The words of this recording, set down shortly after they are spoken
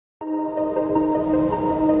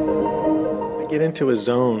get into a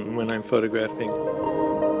zone when I'm photographing.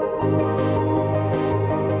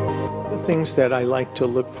 The things that I like to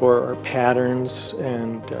look for are patterns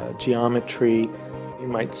and geometry. You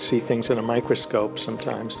might see things in a microscope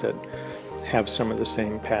sometimes that have some of the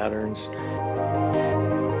same patterns.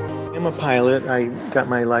 I'm a pilot. I got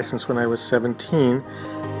my license when I was 17,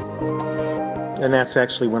 and that's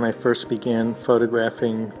actually when I first began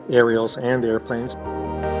photographing aerials and airplanes.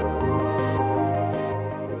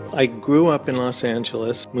 I grew up in Los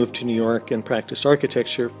Angeles, moved to New York, and practiced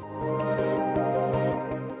architecture.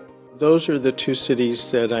 Those are the two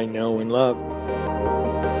cities that I know and love.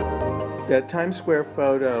 That Times Square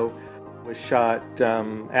photo was shot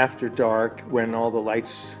after dark when all the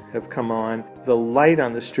lights have come on. The light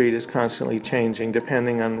on the street is constantly changing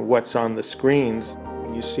depending on what's on the screens.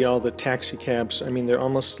 You see all the taxi cabs. I mean, they're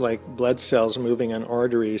almost like blood cells moving on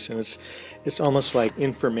arteries, and it's almost like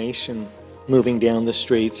information moving down the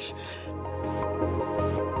streets.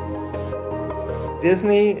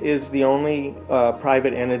 Disney is the only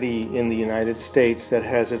private entity in the United States that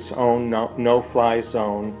has its own no-fly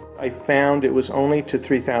zone. I found it was only to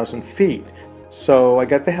 3,000 feet. So I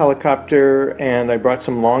got the helicopter and I brought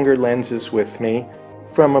some longer lenses with me.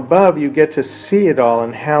 From above you get to see it all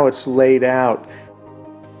and how it's laid out.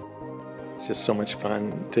 It's just so much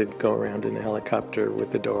fun to go around in a helicopter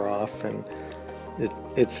with the door off, and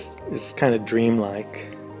it's kind of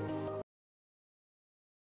dreamlike.